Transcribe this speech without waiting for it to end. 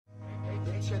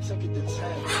I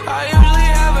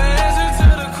usually have an answer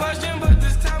to the question, but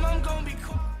this time I'm gonna be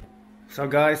quiet. So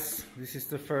guys, this is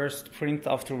the first print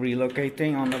after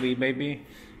relocating on the wee baby.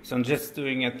 So I'm just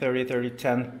doing a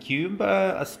 30-30-10 cube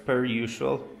as per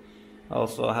usual. I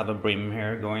also have a brim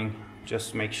here going,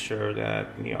 just make sure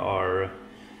that we are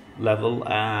level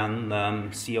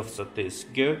and C offset is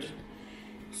good.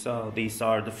 So these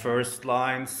are the first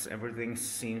lines, everything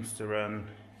seems to run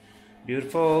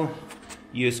beautiful.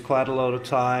 Use quite a lot of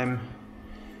time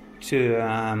to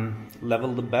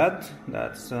level the bed.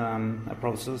 That's a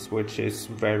process which is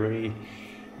very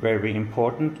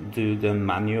important. Do the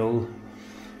manual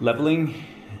leveling,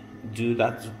 do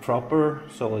that proper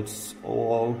so it's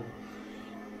all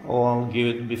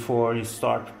good before you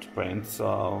start to print.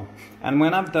 So, and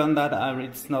when I've done that,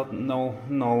 it's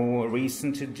no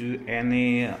reason to do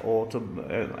any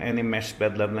mesh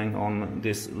bed leveling on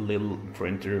this little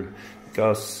printer,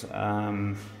 because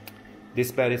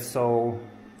this bed is so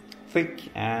thick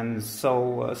and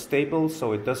so stable,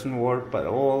 so it doesn't warp at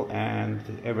all, and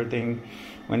everything,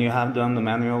 when you have done the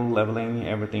manual leveling,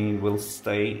 everything will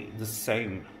stay the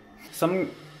same. So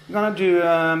I'm gonna do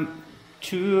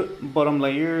 2 bottom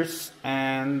layers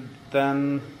and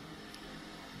then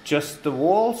just the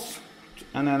walls,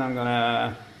 and then I'm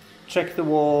gonna check the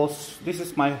walls. This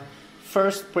is my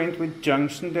first print with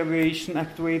junction deviation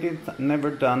activated.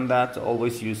 Never done that,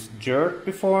 always used jerk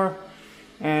before.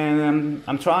 And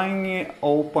I'm trying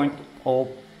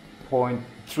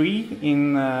 0.3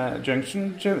 in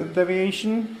junction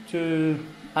deviation to,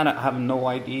 and I have no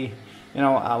idea. You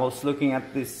know, I was looking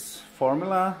at this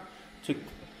formula to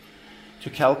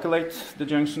calculate the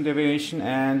junction deviation,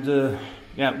 and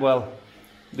yeah, well,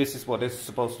 this is what is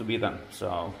supposed to be done.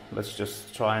 So let's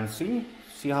just try and see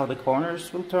how the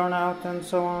corners will turn out and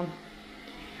so on.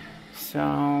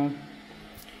 So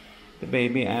the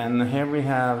baby, and here we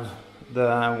have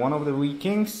the one of the wee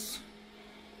kings.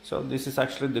 So this is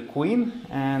actually the queen,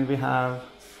 and we have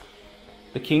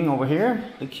the king over here.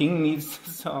 The king needs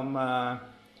some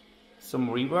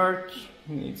rework.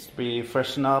 It needs to be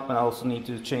freshened up, and I also need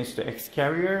to change the X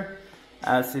carrier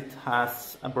as it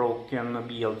has a broken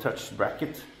BL touch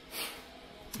bracket.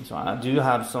 So I do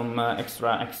have some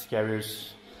extra X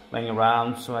carriers laying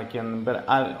around, so I can, but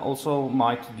I also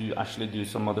might actually do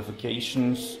some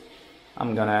modifications.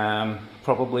 I'm gonna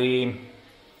probably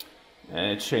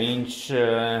change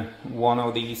one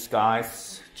of these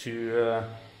guys to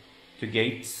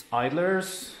Gates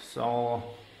idlers. So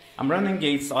I'm running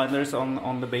Gates idlers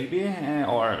on the baby,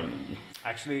 or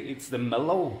actually it's the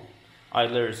mellow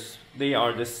idlers. They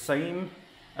are the same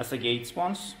as the Gates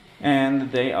ones,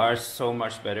 and they are so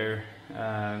much better.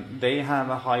 They have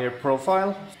a higher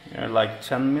profile, like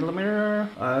 10mm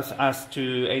as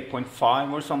to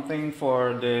 8.5 or something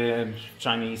for the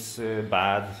Chinese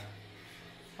bad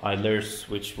idlers,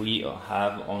 which we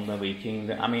have on the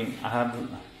Viking. I mean, I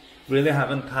really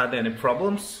haven't had any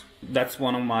problems. That's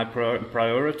one of my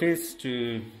priorities,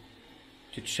 to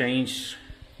change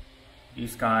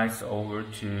these guys over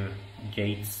to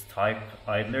Gates type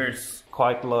idlers.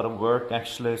 Quite a lot of work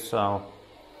actually, so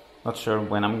not sure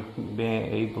when I'm being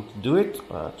able to do it,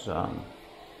 but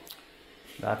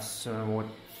that's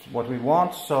what we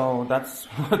want, so that's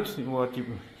what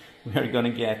we're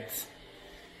gonna get.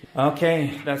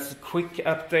 Okay, that's a quick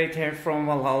update here from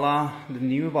Valhalla, the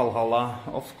new Valhalla.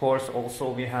 Of course, also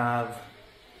we have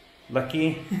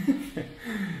Lucky.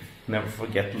 Never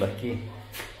forget Lucky.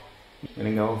 I'm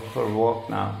gonna go for a walk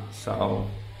now, so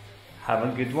have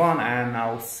a good one, and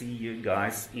I'll see you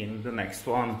guys in the next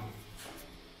one.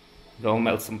 Don't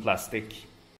melt some plastic.